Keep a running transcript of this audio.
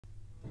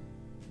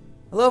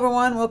Hello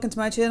everyone, welcome to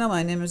my channel.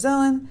 My name is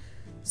Ellen.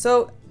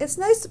 So it's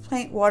nice to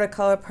paint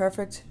watercolor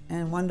perfect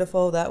and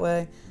wonderful that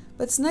way,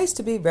 but it's nice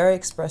to be very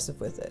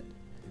expressive with it.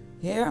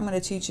 Here I'm going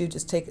to teach you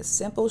just take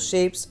simple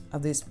shapes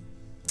of these,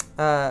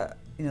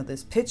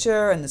 this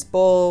pitcher and this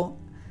bowl.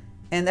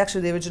 And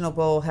actually the original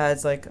bowl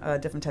has like a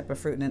different type of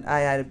fruit in it.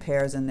 I added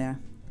pears in there.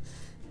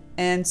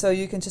 And so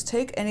you can just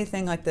take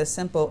anything like this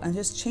simple and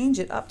just change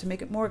it up to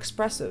make it more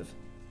expressive.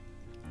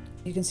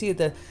 You can see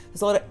that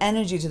there's a lot of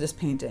energy to this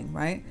painting,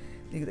 right?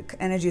 The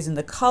energy is in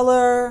the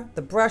color,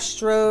 the brush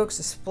strokes,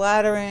 the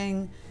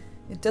splattering.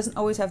 It doesn't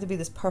always have to be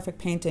this perfect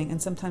painting,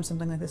 and sometimes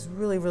something like this is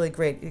really, really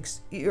great.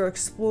 You're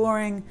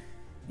exploring,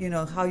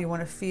 how you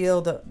want to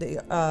feel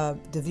the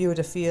viewer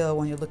to feel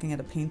when you're looking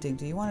at a painting.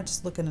 Do you want to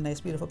just look at a nice,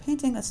 beautiful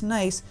painting? That's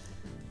nice,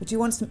 but you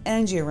want some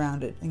energy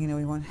around it. And,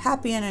 you want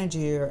happy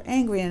energy or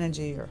angry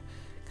energy or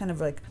kind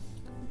of like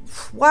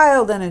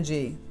wild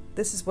energy.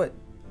 This is what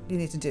you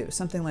need to do,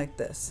 something like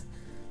this.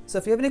 So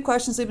if you have any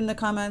questions, leave them in the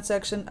comment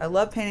section. I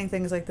love painting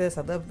things like this.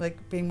 I love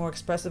being more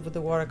expressive with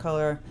the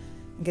watercolor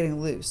and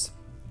getting loose.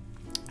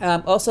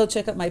 Also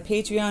check out my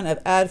Patreon. I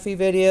have ad-free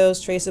videos,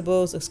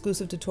 traceables,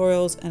 exclusive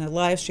tutorials, and a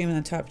live stream in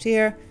the top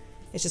tier.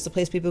 It's just a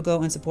place people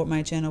go and support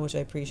my channel, which I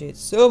appreciate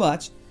so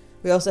much.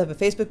 We also have a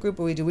Facebook group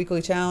where we do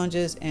weekly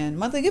challenges and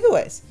monthly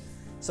giveaways.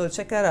 So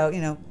check that out.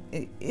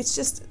 It's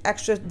just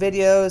extra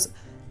videos,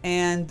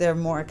 and they're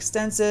more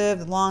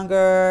extensive,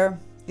 longer.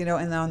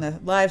 And on the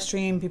live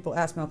stream, people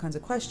ask me all kinds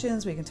of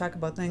questions. We can talk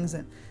about things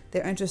that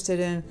they're interested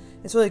in.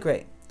 It's really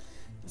great.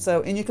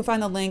 So, and you can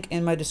find the link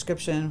in my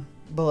description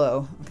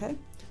below. Okay.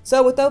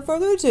 So without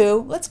further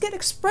ado, let's get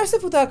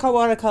expressive with our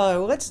watercolor.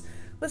 Let's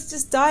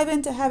just dive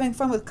into having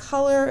fun with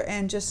color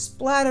and just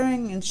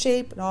splattering and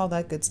shape and all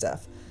that good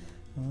stuff.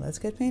 Well, let's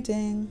get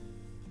painting.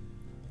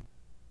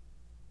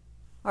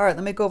 All right,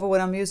 let me go over what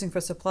I'm using for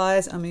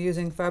supplies. I'm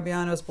using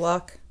Fabriano's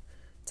block.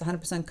 It's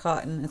 100%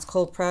 cotton. It's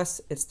cold press.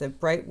 It's the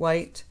bright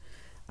white.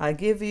 I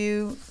give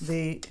you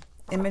the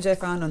image I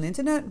found on the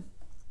internet.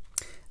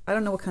 I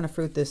don't know what kind of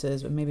fruit this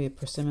is, but maybe a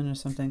persimmon or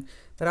something.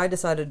 But I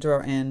decided to draw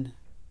in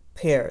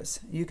pears.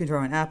 You can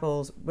draw in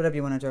apples, whatever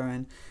you want to draw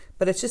in.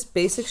 But it's just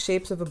basic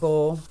shapes of a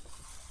bowl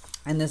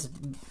and this,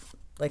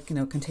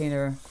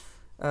 container,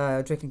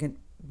 drinking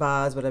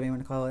vase, whatever you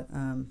want to call it,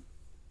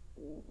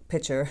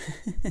 pitcher.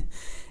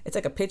 It's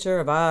like a pitcher,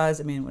 a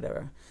vase,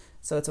 whatever.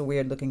 So it's a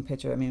weird looking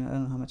pitcher. I don't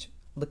know how much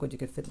liquid you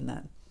could fit in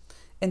that.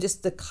 And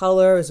just the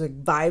color is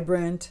like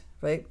vibrant,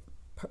 right?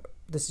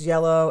 This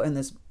yellow and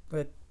this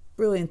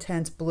really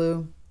intense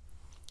blue,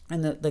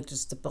 and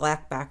just the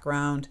black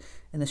background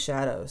and the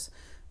shadows.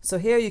 So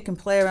here you can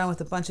play around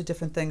with a bunch of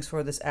different things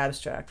for this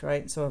abstract,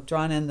 right? So I've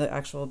drawn in the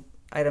actual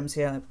items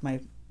here, like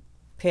my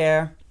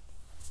pear.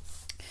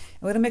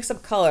 I'm going to mix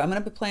up color. I'm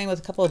going to be playing with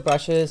a couple of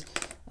brushes.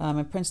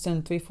 A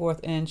Princeton 3/4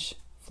 inch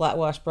flat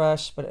wash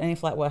brush, but any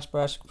flat wash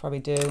brush can probably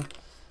do.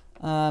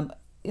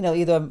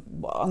 Either I'm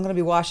going to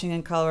be washing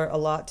in color a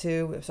lot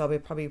too, so I'll be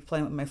probably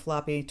playing with my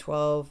floppy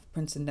 12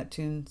 Princeton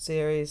Neptune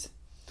series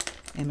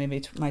and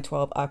maybe my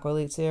 12 Aqua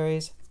Elite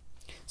series.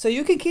 So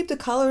you can keep the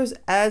colors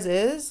as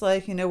is,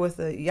 with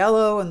the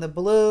yellow and the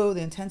blue,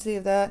 the intensity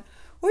of that,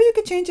 or you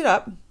could change it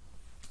up.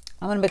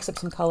 I'm going to mix up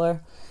some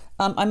color.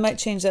 I might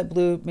change that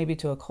blue maybe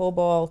to a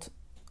cobalt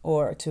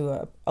or to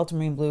a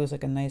ultramarine blue, is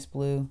like a nice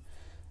blue.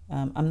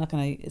 I'm not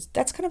going to,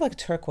 that's kind of like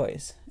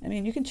turquoise.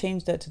 You can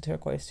change that to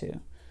turquoise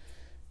too.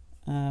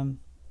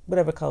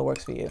 Whatever color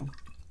works for you.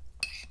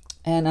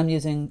 And I'm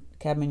using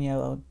cadmium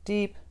yellow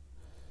deep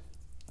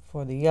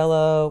for the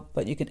yellow,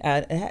 but you can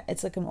add,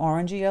 it's like an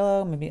orangey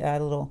yellow, maybe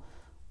add a little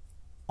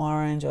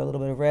orange or a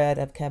little bit of red.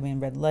 I have cadmium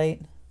red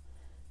light,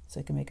 so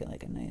I can make it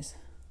like a nice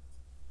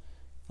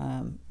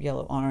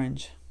yellow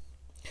orange.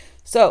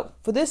 So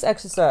for this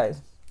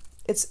exercise,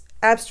 it's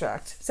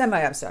abstract,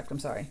 semi-abstract, I'm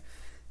sorry.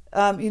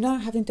 You're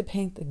not having to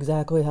paint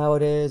exactly how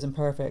it is and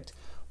perfect.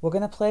 We're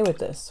going to play with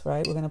this,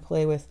 right? We're going to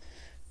play with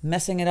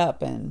messing it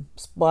up and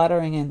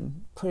splattering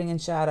and putting in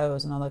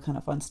shadows and all that kind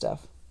of fun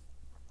stuff.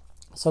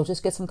 So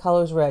just get some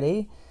colors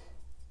ready.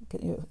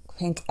 Get your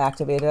paint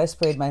activated. I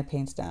sprayed my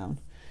paints down.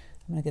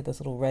 I'm going to get this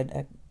little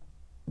red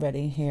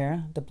ready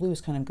here. The blue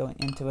is kind of going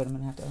into it. I'm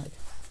going to have to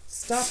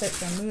stop it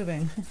from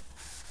moving.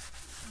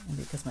 And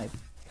because my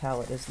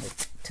palette is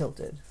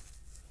tilted.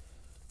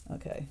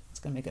 Okay, it's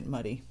going to make it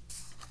muddy.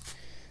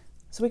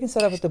 So we can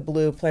start off with the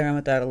blue, play around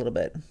with that a little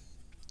bit.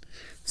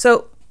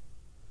 So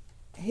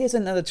here's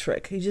another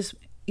trick.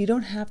 You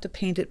don't have to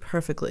paint it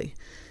perfectly.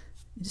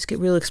 You just get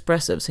real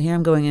expressive. So here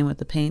I'm going in with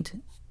the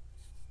paint.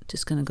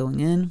 Just kind of going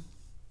in.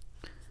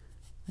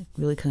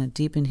 Really kind of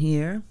deep in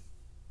here.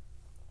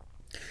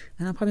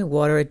 And I'll probably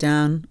water it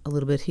down a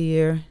little bit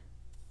here.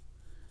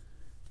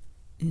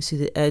 You see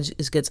the edge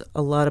gets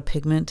a lot of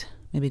pigment.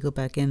 Maybe go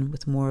back in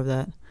with more of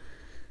that.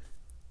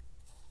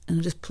 And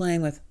I'm just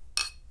playing with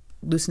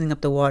loosening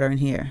up the water in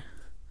here.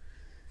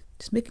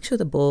 Just making sure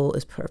the bowl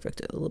is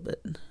perfect a little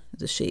bit,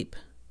 the shape.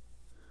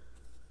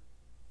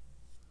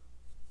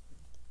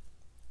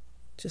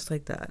 Just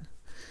like that.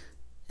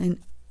 And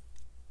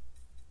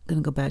I'm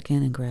going to go back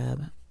in and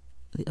grab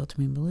the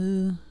ultramarine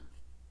blue.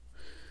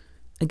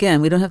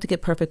 Again, we don't have to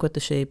get perfect with the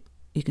shape.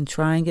 You can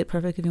try and get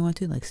perfect if you want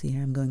to. Like, see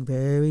here, I'm going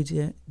very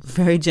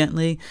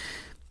gently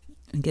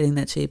and getting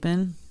that shape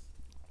in.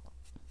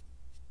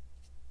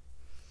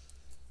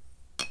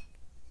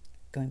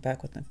 Going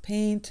back with the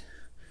paint,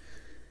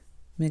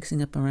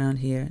 mixing up around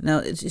here. Now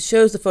it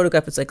shows the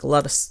photograph. It's like a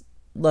lot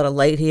of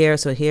light here.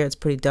 So here it's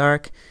pretty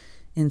dark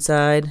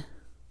inside,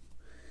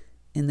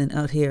 and then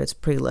out here it's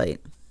pretty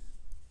light.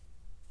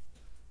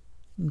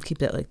 And keep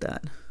that like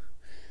that.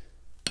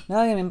 Now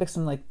I'm gonna mix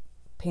some like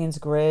Payne's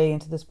gray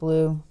into this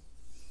blue.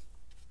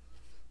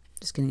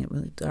 Just getting it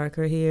really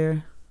darker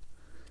here.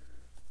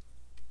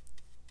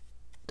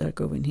 Dark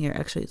over in here.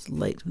 Actually, it's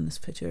light from this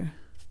picture.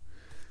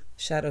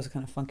 Shadows are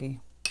kind of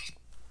funky.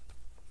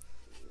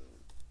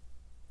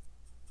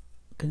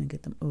 Gonna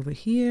get them over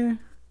here.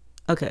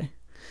 Okay.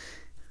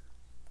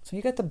 So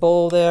you got the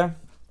bowl there.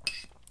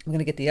 I'm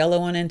gonna get the yellow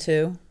one in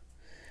too.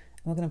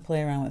 We're gonna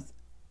play around with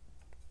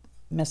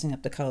messing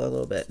up the color a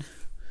little bit.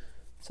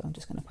 So I'm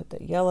just gonna put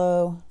the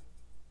yellow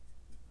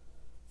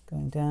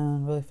going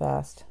down really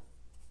fast.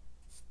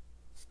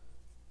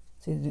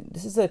 See,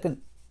 this is like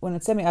when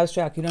it's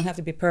semi-abstract, you don't have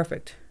to be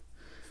perfect.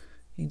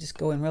 You can just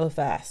go in really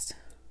fast.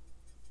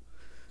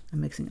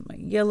 I'm mixing up my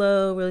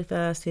yellow really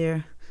fast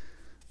here.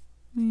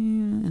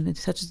 And it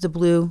touches the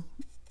blue.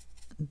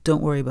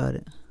 Don't worry about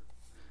it.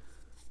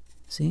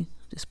 See,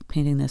 just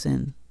painting this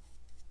in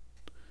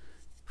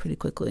pretty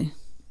quickly.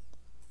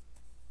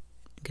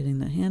 Getting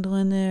the handle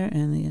in there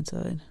and the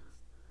inside.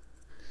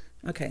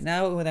 Okay,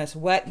 now when that's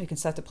wet, we can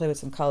start to play with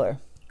some color.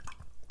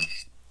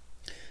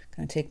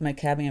 Gonna take my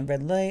cadmium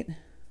red light.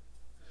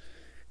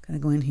 Gonna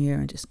go in here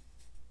and just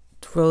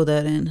throw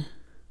that in.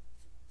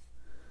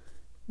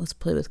 Let's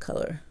play with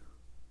color.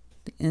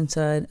 The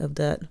inside of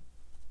that.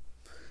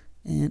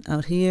 And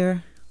out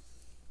here,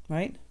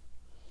 right?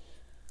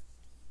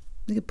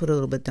 You can put a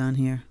little bit down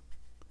here.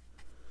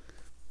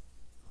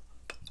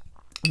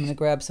 I'm gonna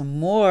grab some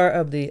more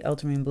of the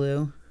ultramarine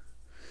blue.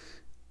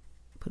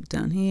 Put it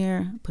down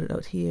here, put it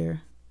out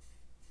here,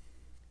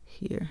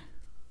 here.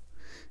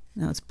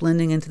 Now it's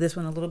blending into this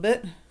one a little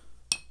bit.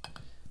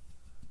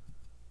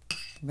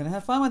 I'm gonna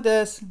have fun with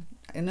this.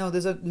 I know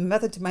there's a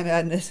method to my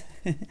madness.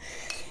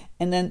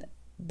 And then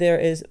there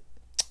is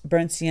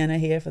burnt sienna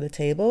here for the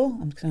table.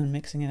 I'm kind of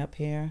mixing it up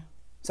here.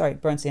 Sorry,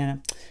 burnt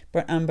sienna.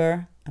 Burnt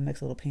umber. I mix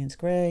a little Payne's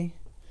gray.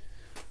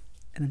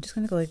 And I'm just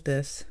gonna go like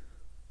this,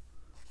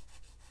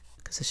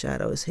 because the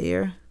shadow is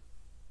here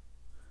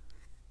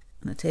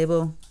on the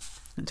table.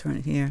 I'm gonna turn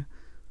it here.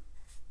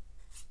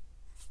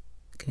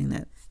 Getting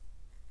that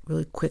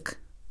really quick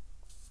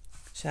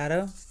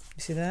shadow.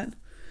 You see that?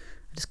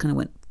 I just kind of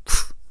went,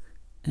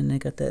 and I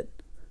got that.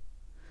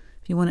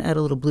 If you want to add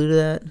a little blue to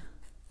that,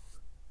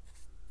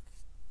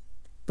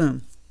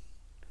 boom.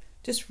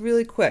 Just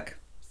really quick.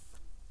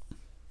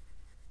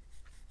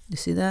 You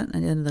see that? I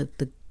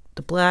added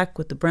the black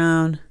with the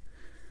brown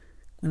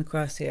and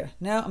across here.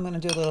 Now I'm going to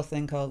do a little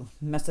thing called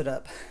mess it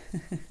up.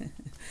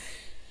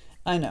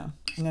 I know.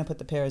 I'm going to put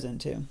the pears in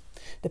too.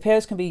 The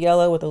pears can be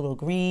yellow with a little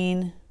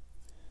green.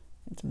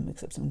 Let's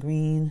mix up some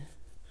green.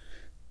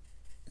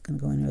 I'm going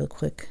to go in real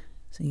quick.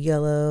 So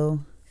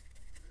yellow,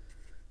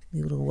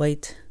 leave a little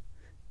white,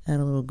 add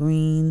a little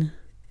green.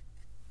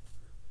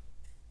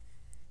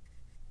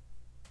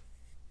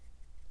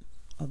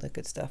 All that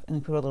good stuff. And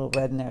then put a little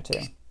red in there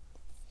too.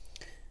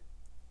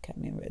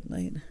 Cadmium red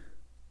light.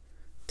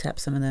 Tap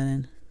some of that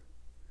in.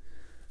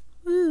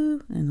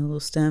 Woo! And a little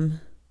stem.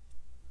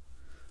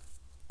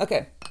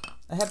 Okay,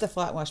 I have the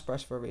flat wash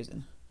brush for a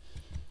reason.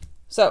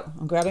 So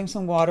I'm grabbing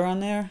some water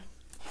on there,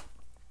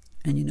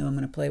 and you know I'm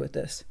going to play with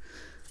this.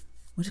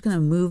 We're just going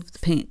to move the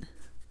paint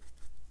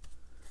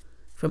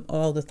from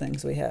all the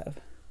things we have,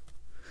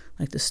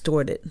 like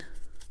distort it.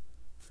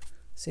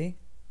 See?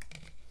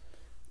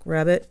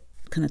 Grab it,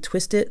 kind of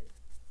twist it.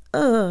 Add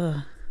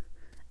a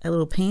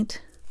little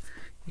paint.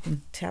 You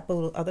can tap a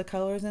little other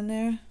colors in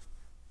there,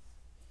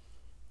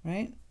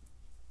 right?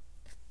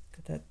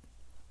 Get that.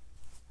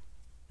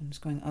 I'm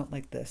just going out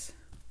like this.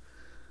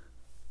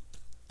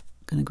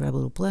 I'm gonna grab a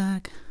little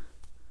black,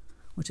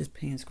 which is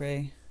Payne's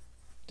gray,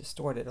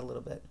 distort it a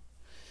little bit.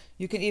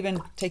 You can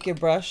even take your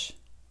brush,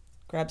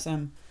 grab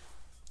a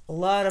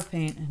lot of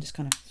paint, and just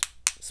kind of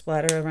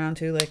splatter around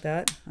too, like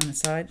that on the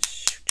side.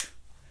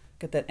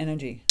 Get that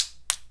energy.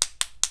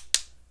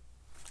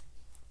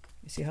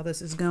 You see how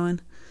this is going?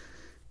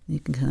 You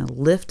can kind of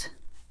lift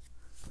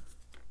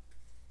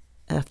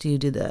after you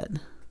do that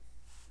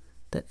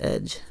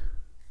edge.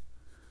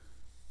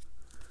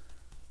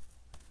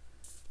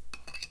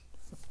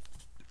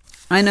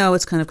 I know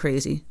it's kind of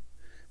crazy,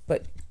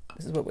 but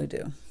this is what we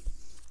do.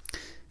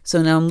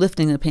 So now I'm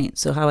lifting the paint.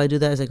 So how I do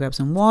that is I grab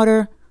some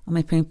water on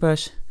my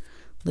paintbrush,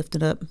 lift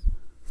it up,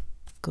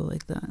 go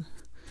like that,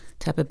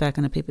 tap it back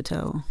on a paper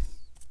towel,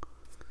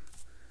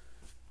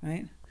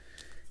 right?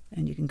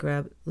 And you can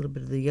grab a little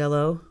bit of the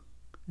yellow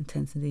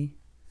intensity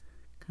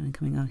kind of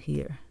coming out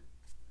here.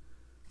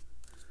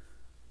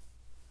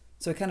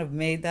 So I kind of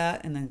made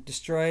that and then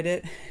destroyed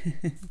it.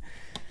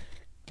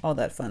 All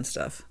that fun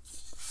stuff.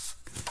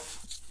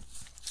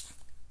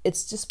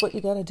 it's just what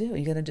you got to do.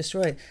 You got to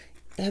destroy it.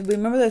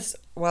 Remember this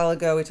a while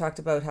ago, we talked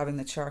about having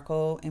the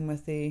charcoal in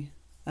with the,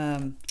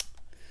 have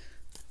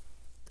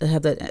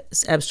that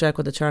abstract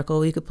with the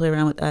charcoal. You could play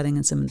around with adding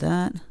in some of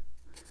that,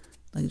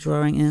 like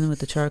drawing in with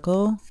the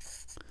charcoal.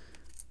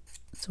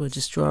 So we're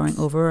just drawing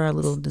over our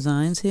little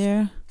designs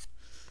here.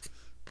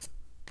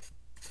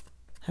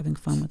 Having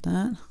fun with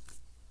that.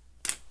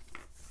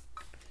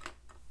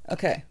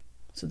 Okay,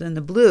 so then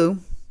the blue,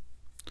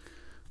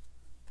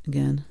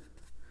 again,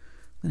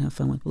 I'm gonna have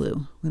fun with blue.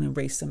 I'm gonna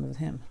erase some of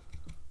him.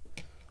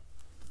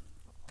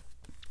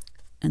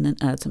 And then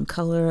add some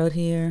color out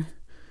here.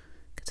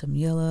 Get some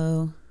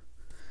yellow.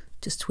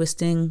 Just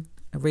twisting,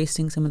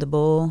 erasing some of the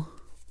bowl.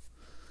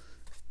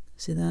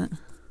 See that?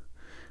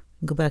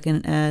 Go back in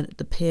and add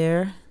the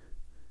pear.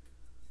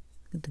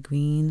 Get the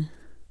green,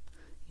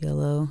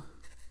 yellow.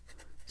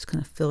 Just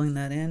kind of filling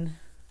that in.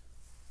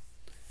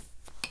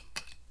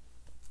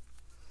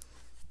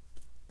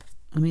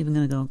 I'm even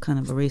going to go kind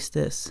of erase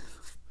this.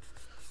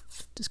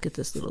 Just get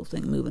this little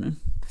thing moving and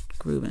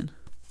grooving.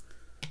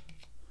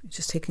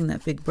 Just taking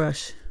that big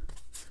brush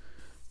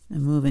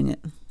and moving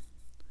it.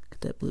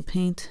 Get that blue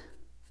paint.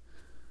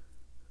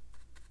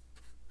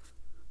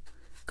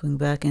 Going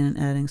back in and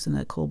adding some of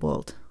that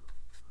cobalt.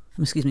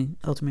 Excuse me,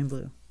 ultramarine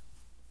blue.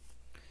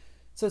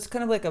 So it's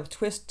kind of like a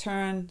twist,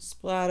 turn,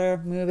 splatter,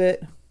 move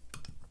it.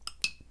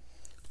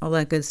 All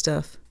that good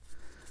stuff.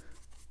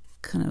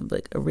 Kind of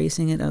like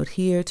erasing it out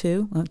here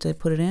too once I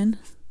put it in.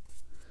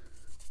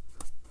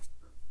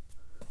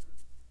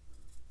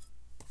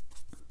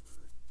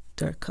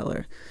 Dark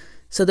color.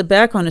 So the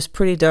background is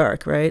pretty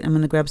dark, right? I'm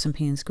going to grab some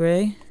Payne's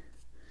gray.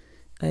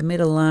 I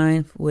made a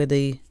line where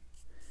the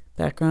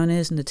background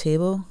is in the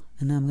table,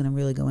 and now I'm going to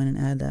really go in and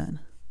add that.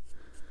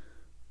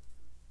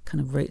 Kind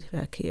of right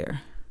back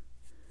here.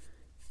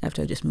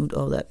 After I just moved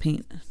all that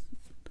paint.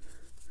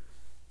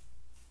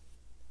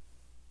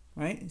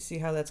 Right? You see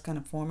how that's kind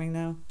of forming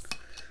now?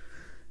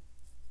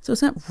 So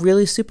it's not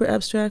really super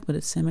abstract, but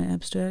it's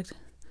semi-abstract.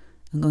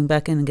 I'm going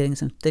back in and getting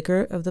some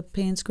thicker of the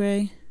Payne's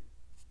gray.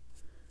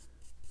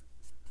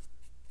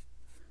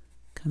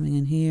 Coming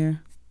in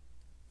here.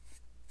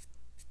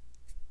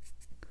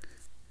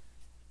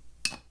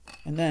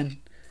 And then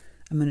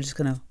I'm just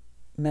going to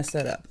mess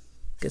that up.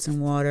 Get some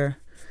water,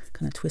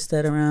 kind of twist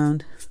that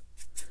around.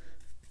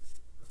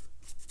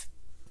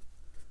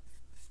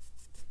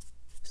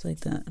 Just like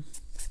that.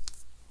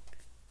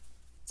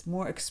 It's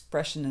more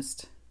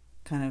expressionist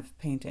kind of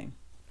painting.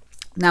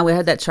 Now we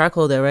had that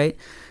charcoal there, right?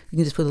 You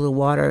can just put a little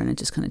water and it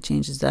just kind of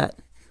changes that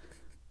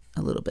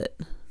a little bit.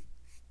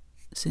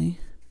 See?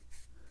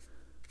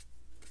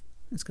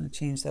 It's going to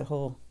change that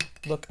whole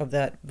look of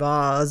that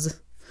vase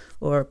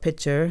or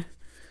picture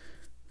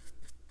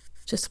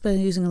just by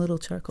using a little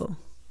charcoal.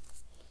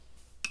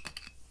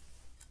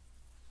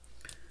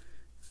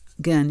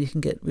 Again, you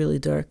can get really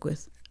dark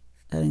with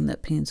adding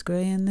that Payne's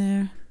gray in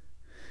there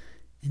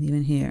and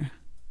even here.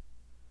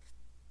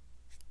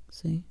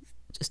 See?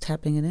 Just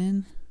tapping it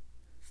in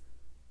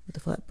with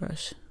the flat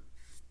brush.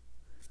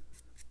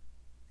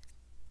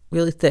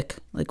 Really thick,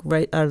 like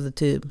right out of the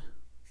tube.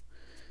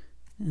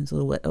 And it's a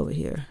little wet over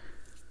here.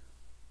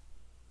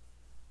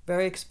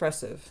 Very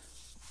expressive.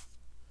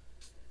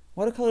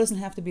 Watercolor doesn't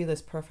have to be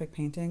this perfect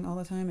painting all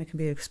the time. It can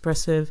be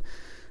expressive,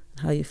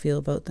 how you feel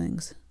about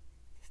things.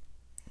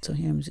 So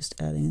here I'm just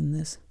adding in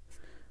this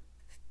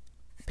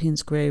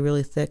Payne's gray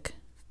really thick.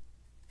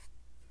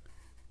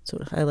 So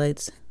it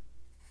highlights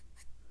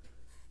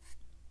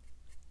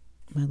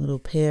my little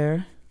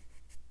pear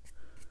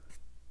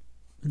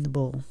in the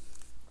bowl.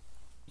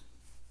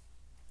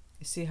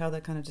 You see how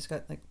that kind of just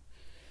got like,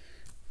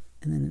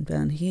 and then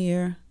down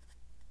here,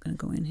 I'm gonna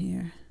go in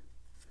here.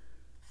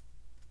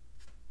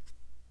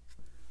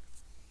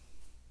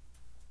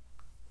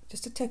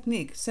 Just a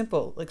technique,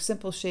 simple, like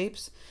simple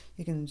shapes.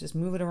 You can just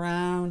move it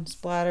around,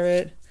 splatter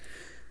it,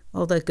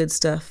 all that good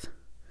stuff.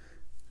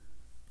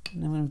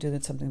 And I'm gonna do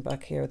something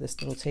back here with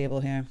this little table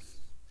here.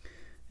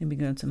 Maybe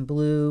go with some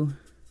blue.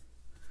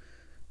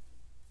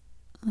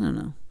 I don't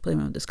know, play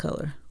around with this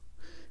color.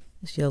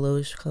 This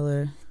yellowish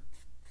color.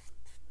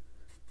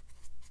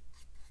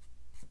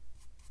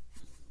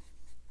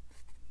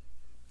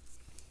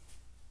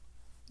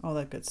 All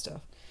that good stuff.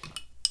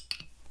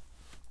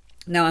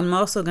 Now I'm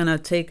also gonna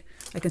take,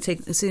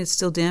 see it's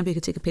still damp, you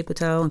can take a paper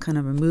towel and kind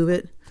of remove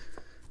it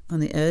on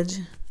the edge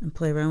and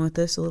play around with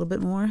this a little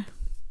bit more.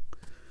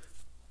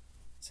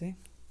 See?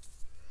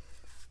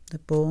 The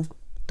bowl.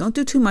 Don't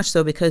do too much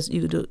though, because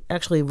you do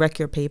actually wreck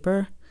your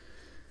paper.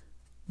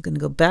 I'm gonna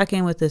go back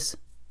in with this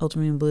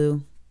ultramarine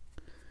blue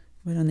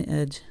right on the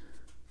edge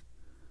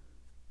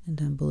and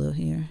down below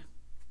here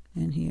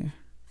and here.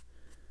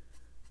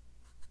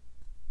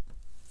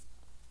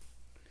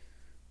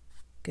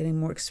 Getting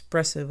more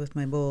expressive with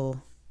my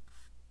bowl.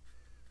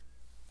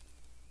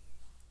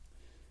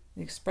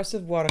 The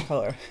expressive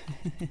watercolor.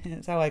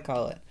 That's how I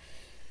call it.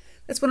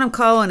 That's what I'm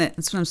calling it.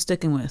 That's what I'm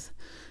sticking with.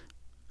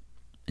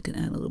 I can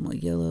add a little more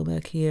yellow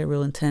back here,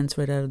 real intense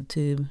right out of the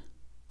tube,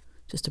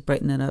 just to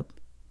brighten it up.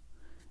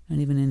 And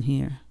even in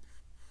here.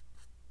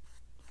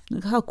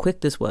 Look how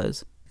quick this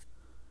was.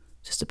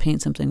 just to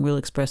paint something real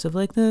expressive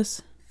like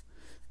this.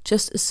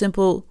 Just a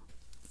simple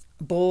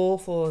bowl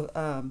full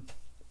of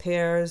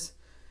pears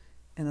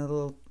in a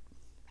little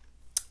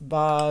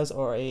vase,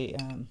 or a,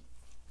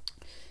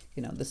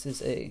 you know, this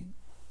is a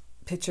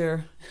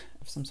pitcher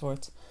of some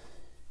sorts.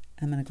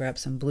 I'm going to grab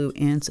some blue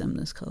and some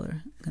this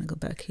color. I'm going to go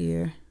back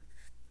here.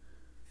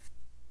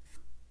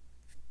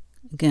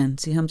 Again,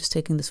 see how I'm just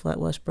taking this flat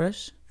wash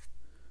brush?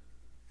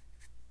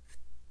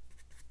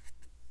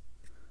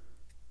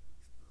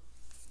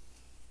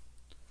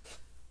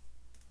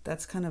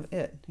 That's kind of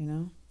it, you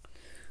know?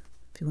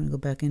 If you want to go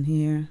back in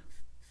here.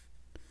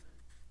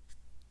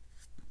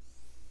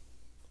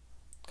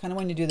 Kind of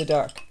when you do the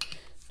dark.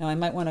 Now I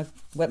might want to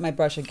wet my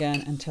brush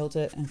again and tilt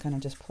it and kind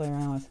of just play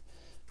around with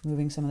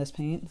moving some of this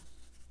paint.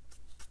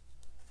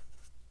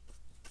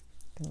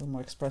 Get a little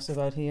more expressive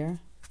out here.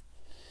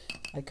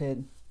 I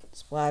could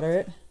splatter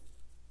it.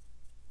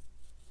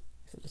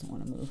 If it doesn't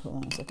want to move, hold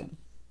on a second.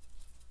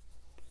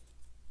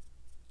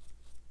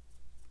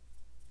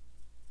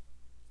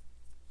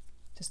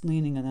 Just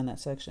leaning in on that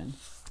section.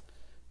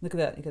 Look at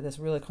that, you get this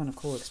really kind of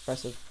cool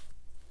expressive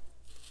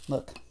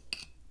look.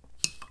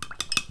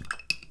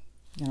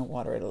 I'm gonna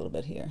water it a little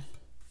bit here.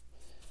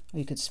 Or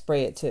you could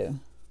spray it too.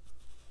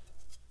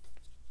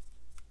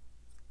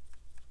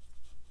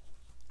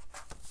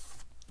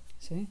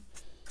 See?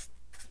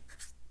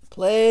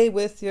 Play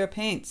with your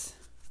paints.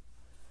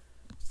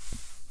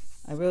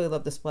 I really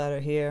love the splatter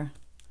here.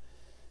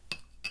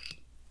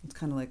 It's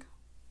kind of like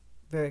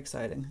very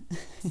exciting.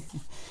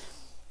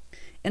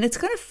 And it's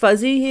kind of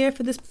fuzzy here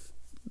for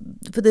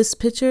this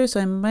picture, so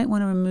I might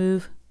want to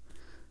remove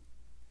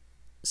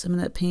some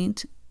of that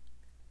paint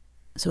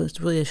so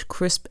it's really a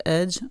crisp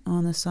edge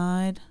on the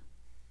side.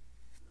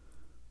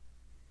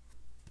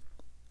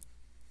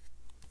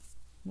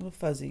 A little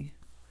fuzzy.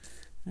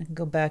 I can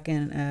go back in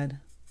and add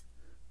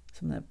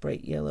some of that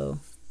bright yellow.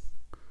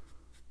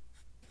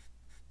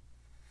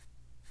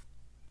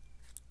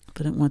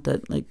 But I don't want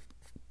that like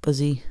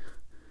fuzzy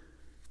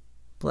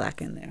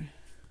black in there.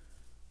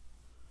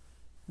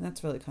 And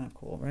that's really kind of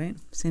cool, right?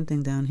 Same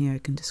thing down here. I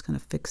can just kind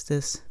of fix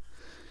this.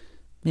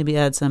 Maybe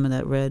add some of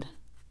that red.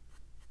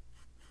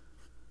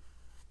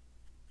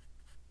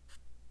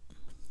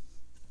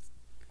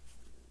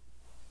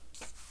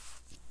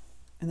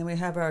 And then we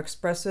have our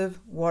expressive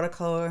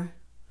watercolor,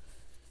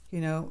 you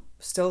know,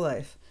 still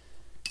life.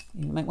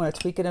 You might want to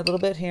tweak it a little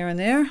bit here and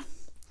there.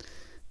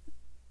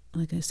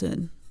 Like I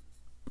said,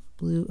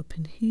 blue up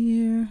in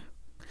here.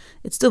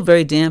 It's still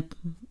very damp.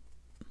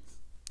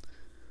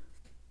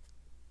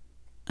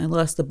 I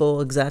lost the bowl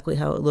exactly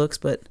how it looks,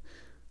 but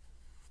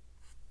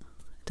it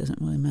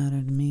doesn't really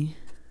matter to me.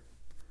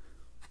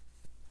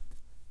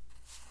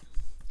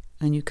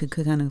 And you could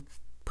kind of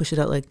push it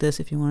out like this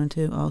if you wanted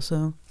to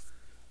also.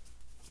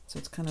 So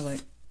it's kind of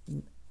like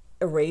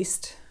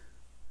erased.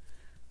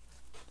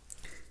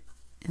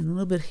 And a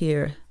little bit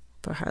here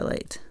for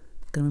highlight.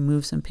 I'm going to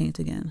remove some paint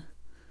again.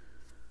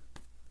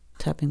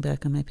 Tapping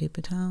back on my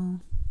paper towel.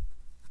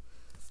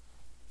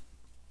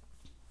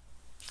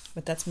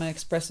 But that's my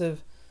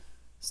expressive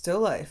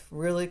still life.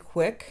 Really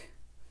quick.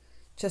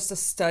 Just a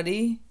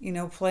study, you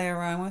know, play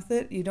around with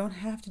it. You don't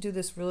have to do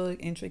this really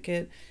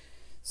intricate,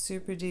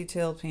 super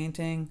detailed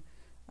painting.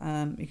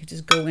 You could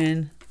just go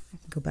in,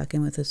 go back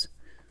in with this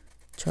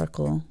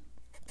charcoal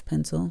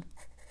pencil.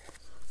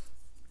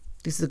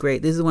 These are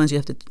great. These are the ones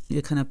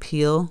you kind of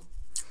peel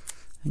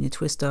and you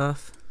twist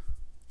off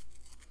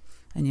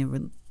and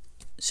you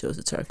shows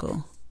the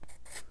charcoal.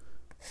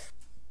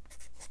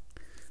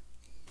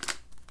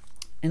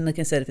 And like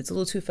I said, if it's a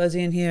little too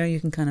fuzzy in here, you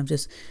can kind of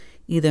just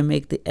either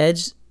make the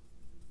edge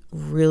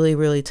really,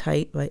 really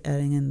tight by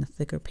adding in the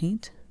thicker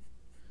paint.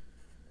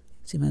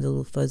 See, mine's a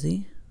little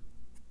fuzzy.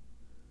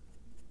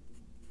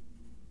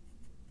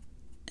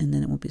 And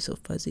then it won't be so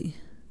fuzzy.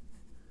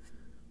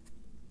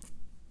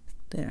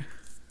 There.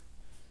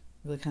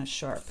 Really kind of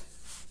sharp.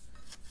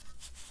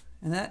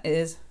 And that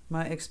is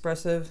my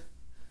expressive,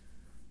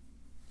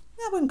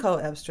 I wouldn't call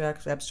it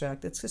abstract.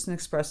 It's just an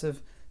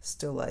expressive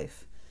still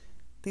life.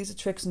 These are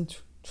tricks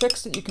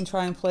that you can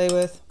try and play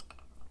with.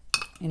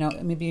 You know,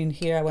 maybe in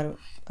here I would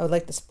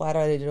like the splatter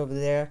I did over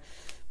there.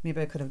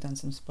 Maybe I could have done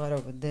some splatter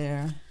over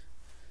there.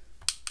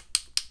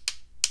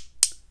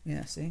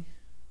 Yeah, see?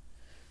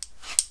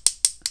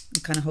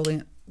 I'm kind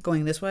of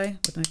going this way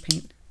with my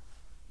paint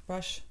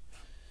brush.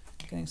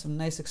 Getting some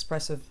nice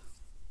expressive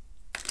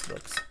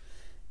looks.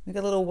 We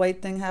got a little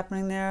white thing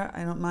happening there.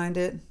 I don't mind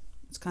it.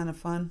 It's kind of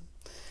fun.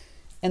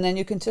 And then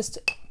you can just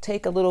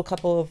take a little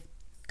couple of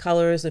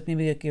colors, like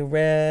maybe like your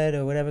red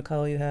or whatever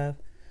color you have.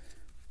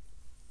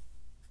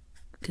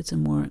 Get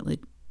some more like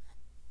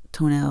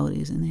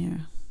tonalities in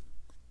here.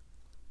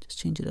 Just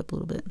change it up a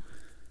little bit.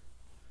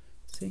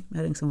 See,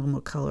 adding some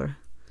more color,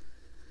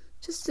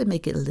 just to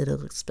make it a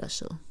little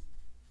special.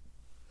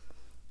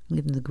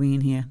 Leaving the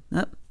green here.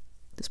 Oh,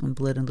 this one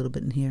bled a little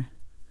bit in here.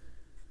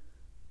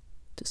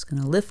 Just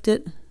gonna lift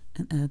it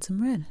and add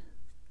some red.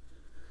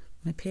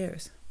 My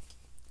pears.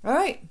 All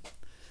right.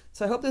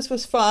 So I hope this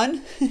was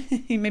fun.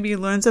 Maybe you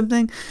learned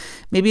something.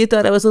 Maybe you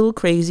thought I was a little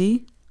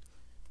crazy.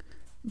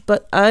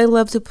 But I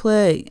love to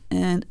play,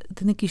 and I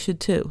think you should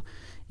too.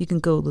 You can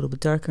go a little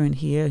bit darker in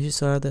here, as you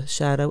saw the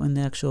shadow in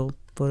the actual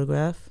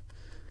photograph.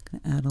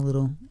 Gonna add a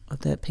little of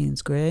that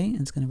Paynes gray,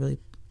 and it's going to really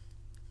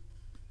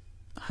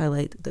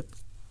highlight the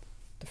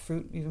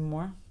fruit even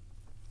more.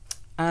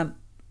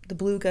 The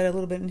blue got a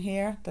little bit in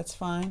here. That's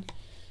fine.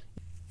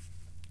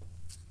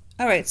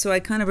 All right, so I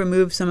kind of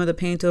removed some of the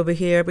paint over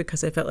here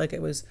because I felt like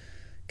it was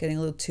getting a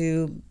little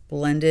too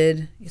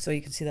blended, so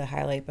you can see the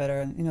highlight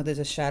better. You know, there's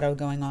a shadow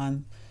going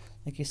on,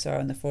 like you saw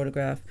in the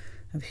photograph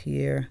of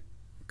here,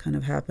 kind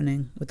of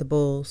happening with the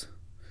bowls.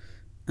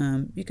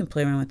 You can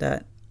play around with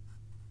that.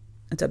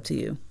 It's up to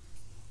you.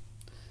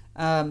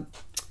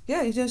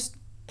 Yeah, you just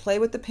play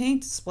with the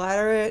paint,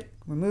 splatter it,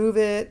 remove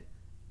it,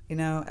 you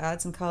know,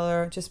 add some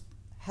color, just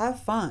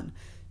have fun.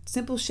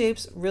 Simple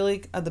shapes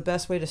really are the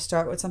best way to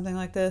start with something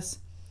like this.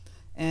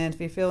 And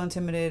if you feel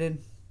intimidated,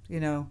 you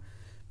know,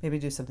 maybe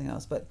do something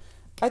else. But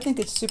I think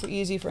it's super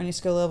easy for any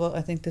skill level.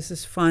 I think this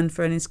is fun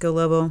for any skill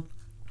level.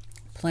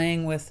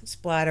 Playing with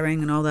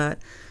splattering and all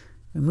that.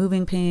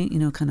 Removing paint, you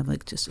know, kind of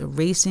like just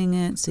erasing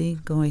it. See,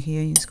 go right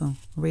here, you just go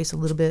erase a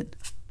little bit.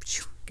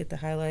 Get the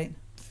highlight.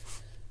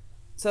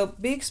 So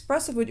be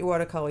expressive with your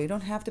watercolor. You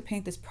don't have to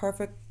paint these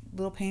perfect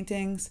little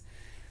paintings.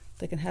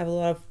 They can have a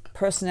lot of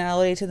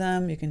personality to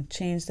them. You can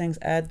change things,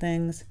 add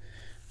things.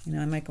 You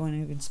know, I might go in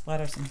and even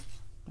splatter some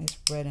nice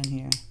red in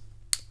here.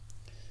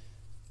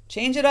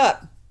 Change it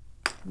up.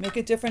 Make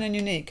it different and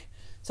unique.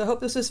 So I hope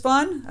this was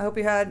fun. I hope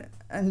you had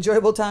an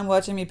enjoyable time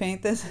watching me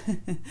paint this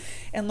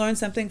and learn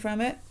something from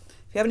it.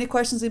 If you have any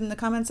questions, leave them in the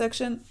comment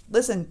section.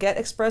 Listen, get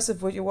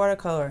expressive with your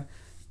watercolor.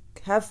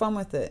 Have fun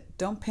with it.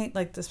 Don't paint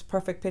like this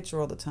perfect picture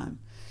all the time.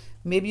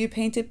 Maybe you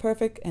paint it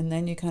perfect and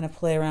then you kind of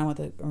play around with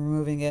it,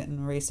 removing it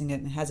and erasing it,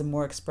 and it has a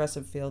more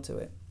expressive feel to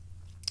it.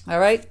 All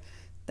right.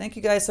 Thank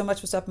you guys so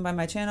much for stopping by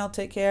my channel.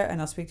 Take care,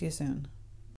 and I'll speak to you soon.